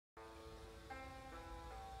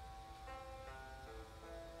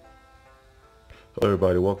Hello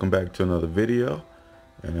everybody, welcome back to another video.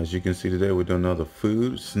 And as you can see today, we're doing another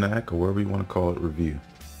food, snack, or whatever you want to call it, review.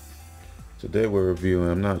 Today we're reviewing,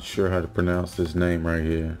 I'm not sure how to pronounce this name right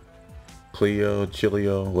here. Clio,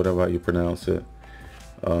 Chilio, whatever how you pronounce it.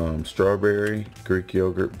 Strawberry Greek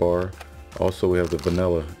yogurt bar. Also we have the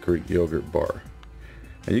vanilla Greek yogurt bar.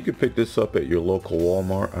 And you can pick this up at your local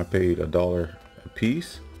Walmart. I paid $1 a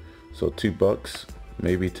piece, so $2,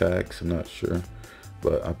 maybe tax, I'm not sure.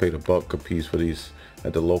 But I paid $1 a piece for these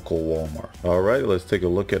at the local Walmart. All right, let's take a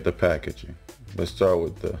look at the packaging. Let's start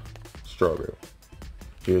with the strawberry.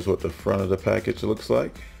 Here's what the front of the package looks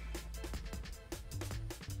like.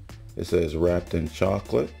 It says wrapped in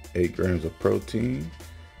chocolate, 8 grams of protein,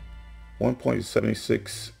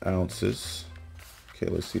 1.76 ounces. Okay,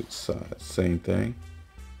 let's see its size. Same thing.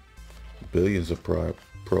 Billions of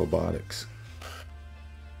probiotics.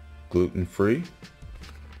 Gluten-free.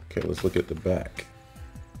 Okay, let's look at the back.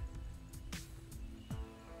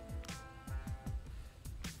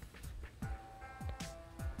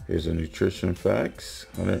 Here's the nutrition facts.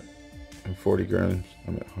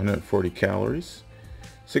 140 calories,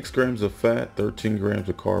 6 grams of fat, 13 grams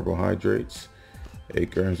of carbohydrates,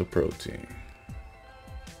 8 grams of protein.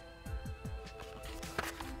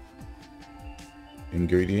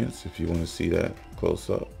 Ingredients, if you want to see that close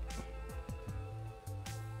up.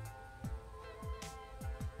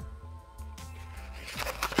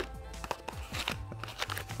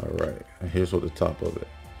 All right, and here's what the top of it.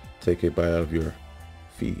 Take a bite out of your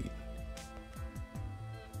feed.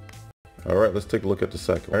 All right, let's take a look at the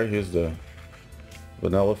second. All right, here's the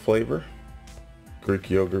vanilla flavor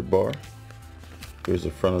Greek yogurt bar. Here's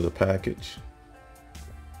the front of the package.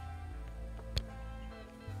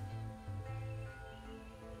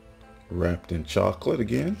 Wrapped in chocolate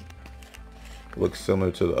again. Looks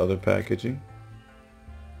similar to the other packaging.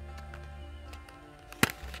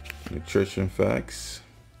 Nutrition facts.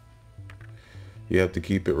 You have to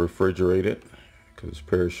keep it refrigerated because it's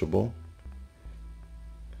perishable.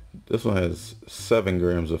 This one has 7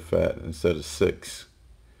 grams of fat instead of 6.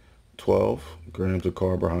 12 grams of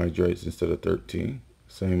carbohydrates instead of 13.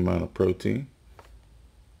 Same amount of protein.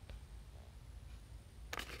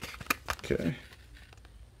 Okay.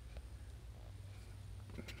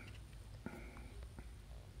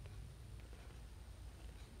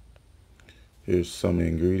 Here's some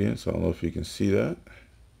ingredients. I don't know if you can see that.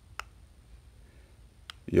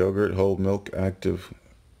 Yogurt, whole milk, active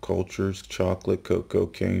cultures, chocolate, cocoa,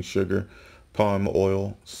 cane sugar, palm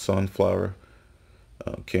oil, sunflower,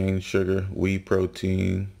 cane sugar, whey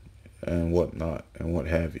protein, and whatnot, and what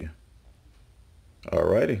have you.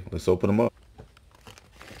 Alrighty, let's open them up.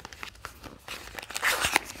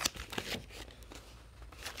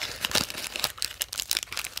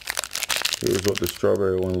 Here's what the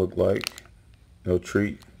strawberry one looked like. No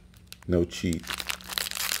treat, no cheat.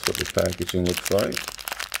 That's what the packaging looks like.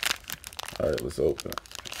 All right, let's open it.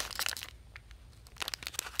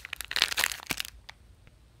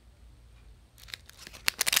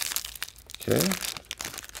 Okay.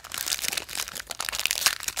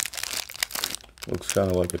 Looks kind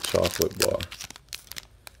of like a chocolate bar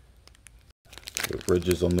with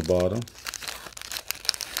ridges on the bottom.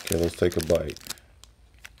 Okay, let's take a bite.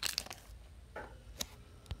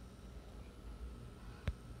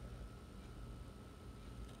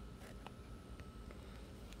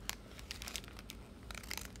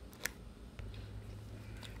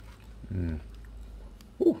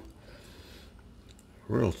 Ooh.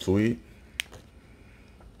 Real sweet.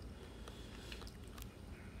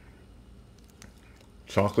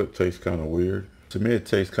 Chocolate tastes kind of weird. To me, it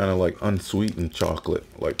tastes kind of like unsweetened chocolate,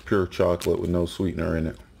 like pure chocolate with no sweetener in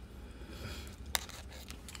it.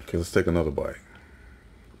 Okay, let's take another bite.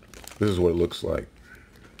 This is what it looks like.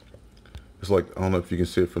 It's like, I don't know if you can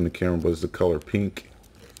see it from the camera, but it's the color pink.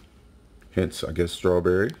 Hence, I guess,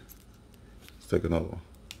 strawberry. Let's take another one.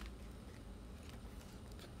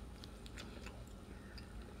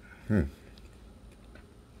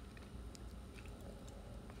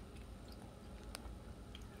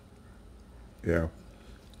 Yeah.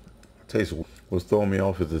 Taste. What's throwing me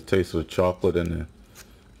off is the taste of the chocolate and the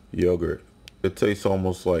yogurt. It tastes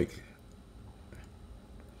almost like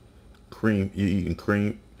cream. You're eating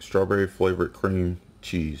cream, strawberry flavored cream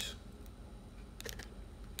cheese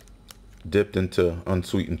dipped into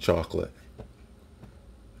unsweetened chocolate.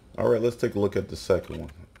 All right, let's take a look at the second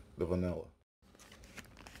one, the vanilla.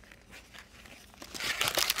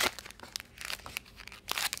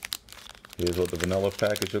 Here's what the vanilla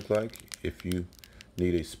package looks like. If you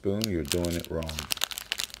need a spoon, you're doing it wrong.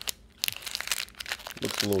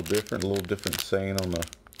 Looks a little different saying on the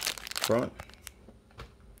front.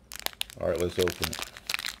 All right, let's open it.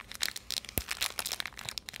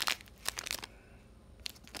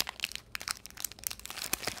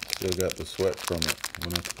 Still got the sweat from it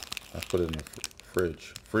when I put it in the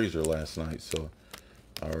freezer last night. So,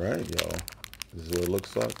 all right, y'all. This is what it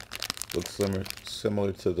looks like. Looks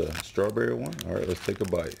similar to the strawberry one. All right, let's take a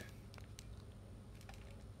bite.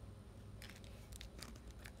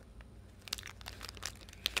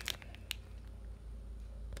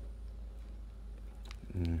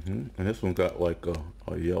 And this one got like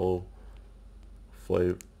a yellow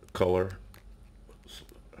flavor color,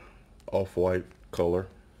 off-white color.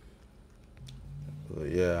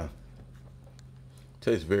 Yeah,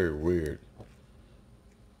 tastes very weird.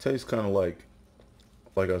 Tastes kind of like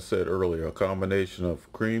I said earlier, a combination of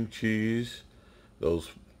cream cheese, those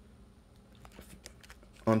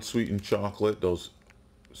unsweetened chocolate, those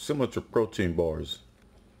similar to protein bars.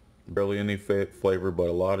 Barely any flavor, but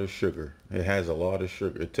a lot of sugar. It has a lot of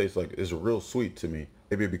sugar. It tastes like it's real sweet to me.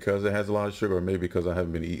 Maybe because it has a lot of sugar, or maybe because I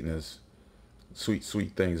haven't been eating as sweet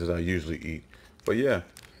things as I usually eat. But yeah,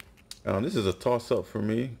 this is a toss-up for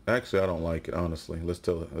me. Actually, I don't like it, honestly. Let's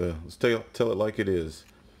tell it like it is.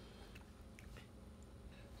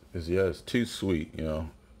 Yeah, it's too sweet, you know,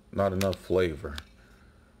 not enough flavor.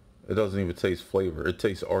 It doesn't even taste flavor. It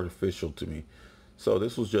tastes artificial to me. So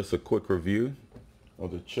this was just a quick review of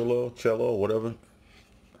the cello, whatever,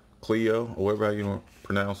 Clio, or whatever you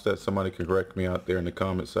pronounce that. Somebody can correct me out there in the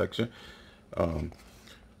comment section.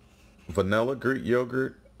 Vanilla Greek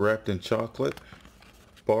yogurt wrapped in chocolate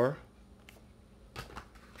bar,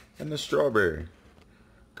 and the strawberry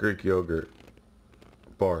Greek yogurt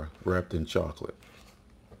bar wrapped in chocolate.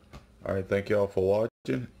 All right, thank y'all for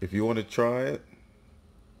watching. If you want to try it,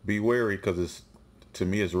 be wary, because to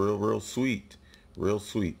me it's real sweet, real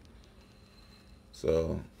sweet.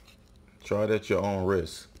 So try it at your own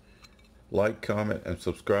risk. Like, comment, and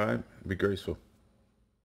subscribe. Be graceful.